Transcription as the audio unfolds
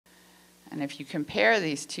And if you compare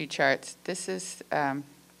these two charts, this is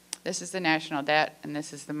the national debt and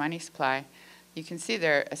this is the money supply. You can see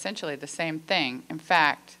they're essentially the same thing. In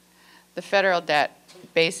fact, the federal debt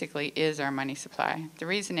basically is our money supply. The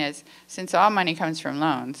reason is, since all money comes from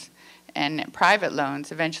loans, and private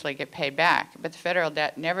loans eventually get paid back, but the federal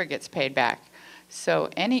debt never gets paid back. So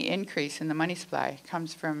any increase in the money supply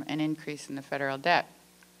comes from an increase in the federal debt.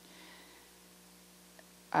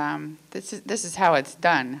 This is how it's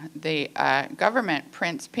done. The government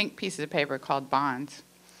prints pink pieces of paper called bonds,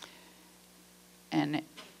 and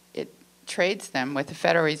it trades them with the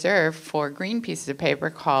Federal Reserve for green pieces of paper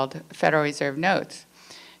called Federal Reserve notes.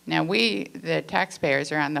 Now we, the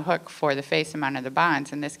taxpayers, are on the hook for the face amount of the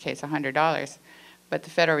bonds, in this case $100, but the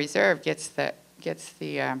Federal Reserve gets their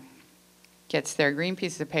green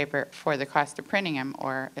pieces of paper for the cost of printing them,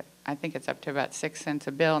 or I think it's up to about 6 cents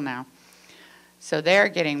a bill now. So they're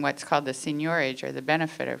getting what's called the seigniorage, or the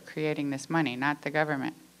benefit of creating this money, not the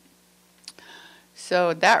government.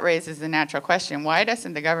 So that raises the natural question, why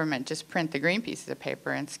doesn't the government just print the green pieces of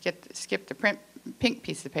paper and skip the pink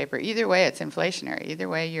piece of paper? Either way, it's inflationary. Either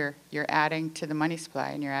way, you're adding to the money supply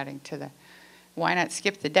and you're adding to the, why not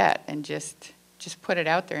skip the debt and just put it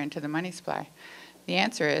out there into the money supply? The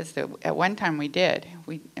answer is that at one time we did.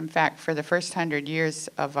 In fact, for the first 100 years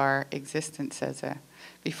of our existence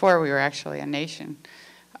before we were actually a nation,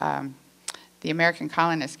 the American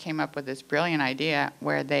colonists came up with this brilliant idea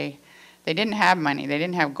where they didn't have money, they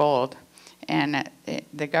didn't have gold, and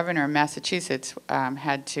the governor of Massachusetts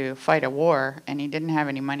had to fight a war, and he didn't have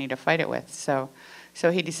any money to fight it with. So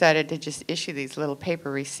he decided to just issue these little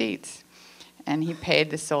paper receipts, and he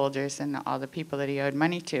paid the soldiers and all the people that he owed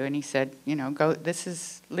money to, and he said, you know, go, this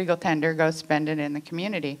is legal tender, go spend it in the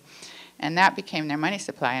community. And that became their money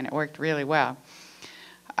supply, and it worked really well.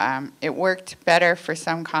 It worked better for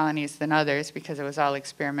some colonies than others because it was all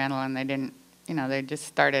experimental and they didn't, you know, they just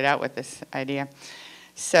started out with this idea.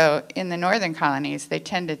 So in the northern colonies, they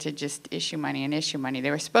tended to just issue money and issue money.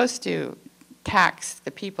 They were supposed to tax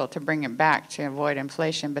the people to bring it back to avoid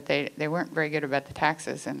inflation, but they weren't very good about the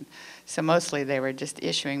taxes. And so mostly they were just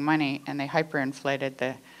issuing money and they hyperinflated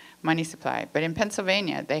the money supply. But in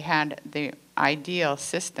Pennsylvania, they had the ideal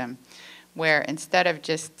system where instead of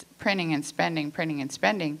just printing and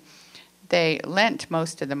spending, they lent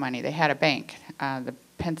most of the money. They had a bank. The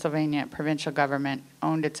Pennsylvania provincial government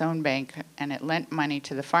owned its own bank, and it lent money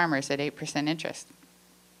to the farmers at 8% interest.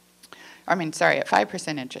 At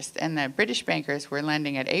 5% interest. And the British bankers were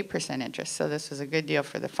lending at 8% interest, so this was a good deal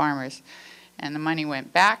for the farmers. And the money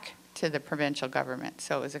went back to the provincial government,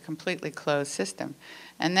 so it was a completely closed system.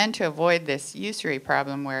 And then to avoid this usury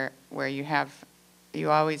problem where you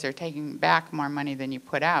always are taking back more money than you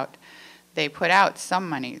put out, they put out some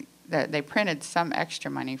money. They printed some extra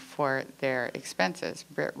money for their expenses,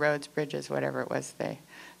 roads, bridges, whatever it was they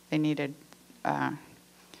needed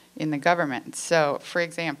in the government. So, for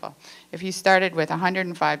example, if you started with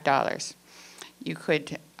 $105, you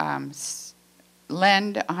could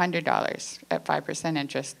lend $100 at 5%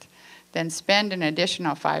 interest, then spend an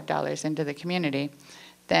additional $5 into the community.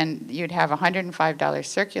 Then you'd have $105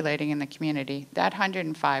 circulating in the community. That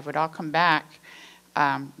 $105 would all come back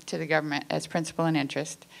to the government as principal and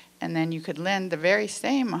interest, and then you could lend the very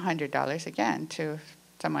same $100 again to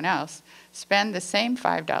someone else, spend the same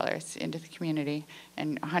 $5 into the community,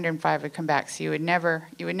 and $105 would come back. So you would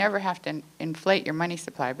never have to inflate your money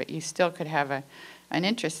supply, but you still could have an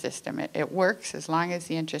interest system. It works as long as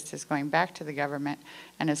the interest is going back to the government,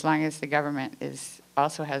 and as long as the government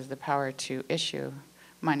also has the power to issue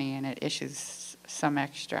money, and it issues some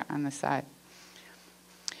extra on the side.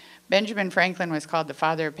 Benjamin Franklin was called the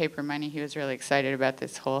father of paper money. He was really excited about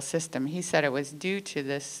this whole system. He said it was due to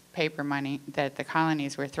this paper money that the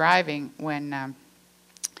colonies were thriving when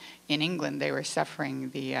in England they were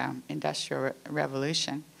suffering the Industrial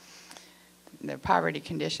Revolution, the poverty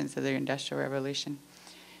conditions of the Industrial Revolution.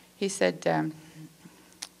 He said, there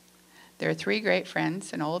are three great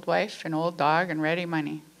friends, an old wife, an old dog, and ready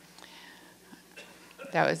money.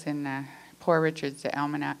 That was in Poor Richard's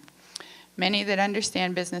Almanac. Many that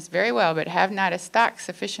understand business very well but have not a stock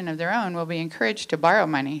sufficient of their own will be encouraged to borrow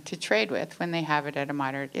money to trade with when they have it at a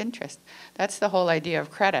moderate interest. That's the whole idea of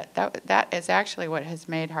credit. That is actually what has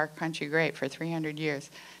made our country great for 300 years.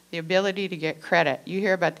 The ability to get credit. You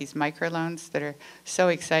hear about these microloans that are so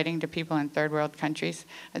exciting to people in third world countries.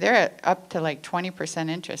 They're up to like 20%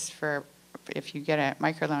 interest for if you get a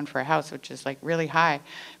microloan for a house, which is like really high.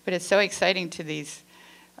 But it's so exciting to these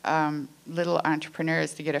little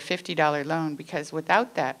entrepreneurs to get a $50 loan, because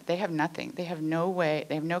without that they have nothing. They have no way,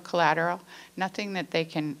 they have no collateral, nothing that they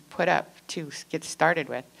can put up to get started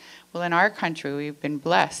with. Well, in our country, we've been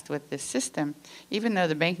blessed with this system, even though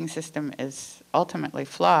the banking system is ultimately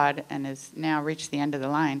flawed and has now reached the end of the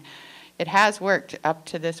line. It has worked up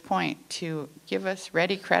to this point to give us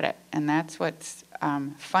ready credit, and that's what's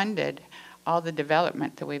funded all the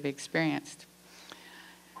development that we've experienced.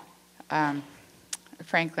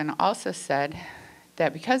 Franklin also said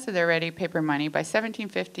that because of their ready paper money, by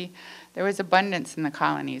 1750, there was abundance in the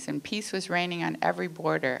colonies and peace was reigning on every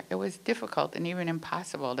border. It was difficult and even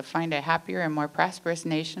impossible to find a happier and more prosperous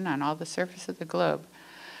nation on all the surface of the globe.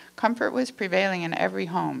 Comfort was prevailing in every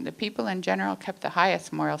home. The people in general kept the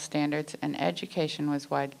highest moral standards, and education was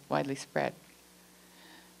widely spread.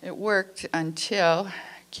 It worked until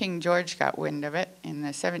King George got wind of it in the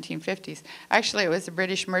 1750s. Actually, it was the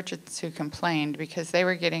British merchants who complained because they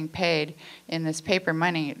were getting paid in this paper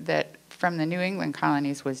money that from the New England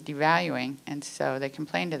colonies was devaluing, and so they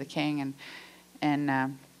complained to the king,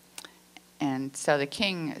 and so the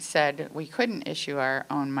king said we couldn't issue our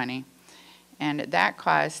own money, and that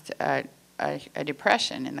caused a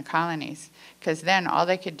depression in the colonies, because then all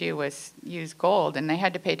they could do was use gold, and they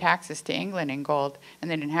had to pay taxes to England in gold,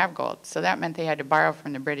 and they didn't have gold. So that meant they had to borrow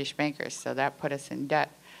from the British bankers, so that put us in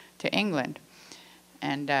debt to England.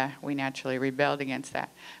 And we naturally rebelled against that.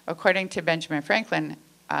 According to Benjamin Franklin,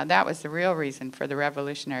 that was the real reason for the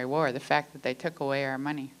Revolutionary War, the fact that they took away our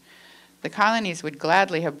money. The colonies would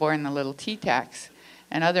gladly have borne the little tea tax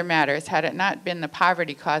and other matters had it not been the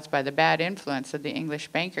poverty caused by the bad influence of the English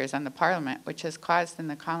bankers on the Parliament, which has caused in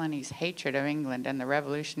the colonies hatred of England and the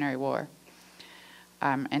Revolutionary War.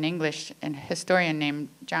 An English historian named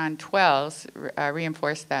John Twells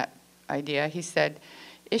reinforced that idea. He said,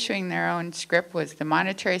 issuing their own scrip was the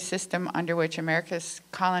monetary system under which America's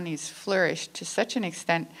colonies flourished to such an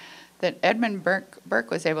extent that Edmund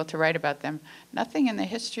Burke was able to write about them. Nothing in the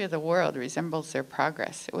history of the world resembles their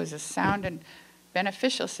progress. It was a sound and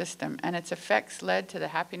beneficial system, and its effects led to the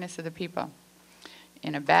happiness of the people.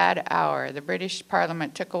 In a bad hour, the British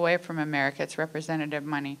Parliament took away from America its representative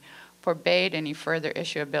money, forbade any further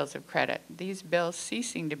issue of bills of credit, these bills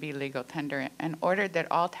ceasing to be legal tender, and ordered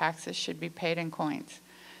that all taxes should be paid in coins.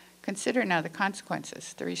 Consider now the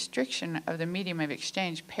consequences. The restriction of the medium of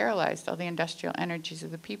exchange paralyzed all the industrial energies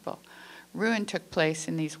of the people. Ruin took place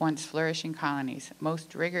in these once flourishing colonies.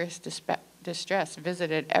 Most rigorous distress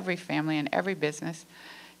visited every family and every business.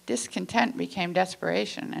 Discontent became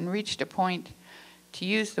desperation and reached a point, to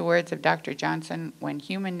use the words of Dr. Johnson, when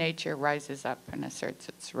human nature rises up and asserts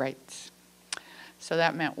its rights. So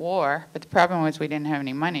that meant war, but the problem was we didn't have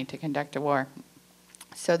any money to conduct a war.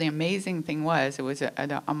 So the amazing thing was, it was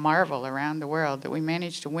a marvel around the world that we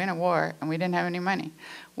managed to win a war and we didn't have any money.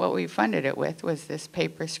 What we funded it with was this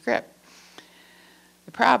paper scrip.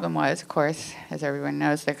 The problem was, of course, as everyone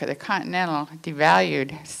knows, that the Continental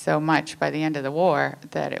devalued so much by the end of the war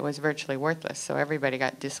that it was virtually worthless, so everybody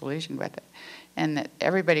got disillusioned with it. And that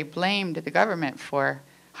everybody blamed the government for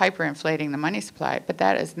hyperinflating the money supply, but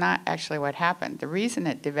that is not actually what happened. The reason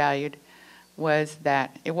it devalued was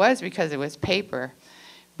that it was because it was paper,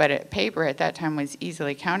 but paper at that time was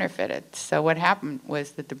easily counterfeited. So what happened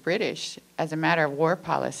was that the British, as a matter of war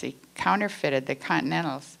policy, counterfeited the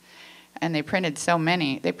Continentals, and they printed so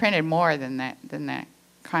many. They printed more than the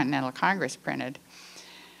Continental Congress printed.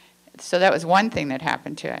 So that was one thing that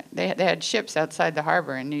happened to it. They had ships outside the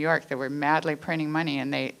harbor in New York that were madly printing money,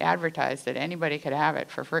 and they advertised that anybody could have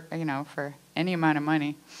it for any amount of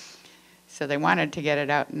money. So they wanted to get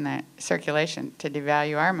it out in the circulation to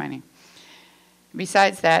devalue our money.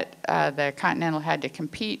 Besides that, the Continental had to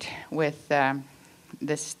compete with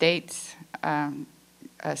the state's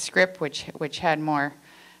scrip, which had more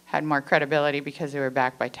credibility because they were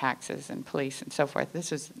backed by taxes and police and so forth.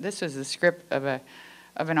 This was the scrip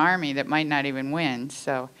of an army that might not even win.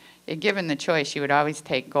 So given the choice, you would always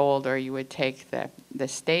take gold or you would take the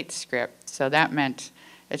state scrip. So that meant,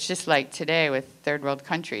 it's just like today with third world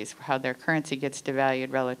countries, how their currency gets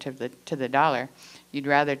devalued relative to the dollar. You'd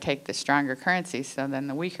rather take the stronger currency, so then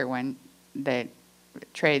the weaker one that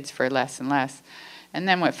trades for less and less. And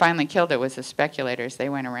then what finally killed it was the speculators. They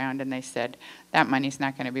went around and they said, that money's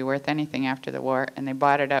not going to be worth anything after the war, and they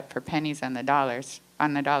bought it up for pennies on the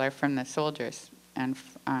dollar from the soldiers and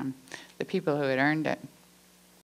the people who had earned it.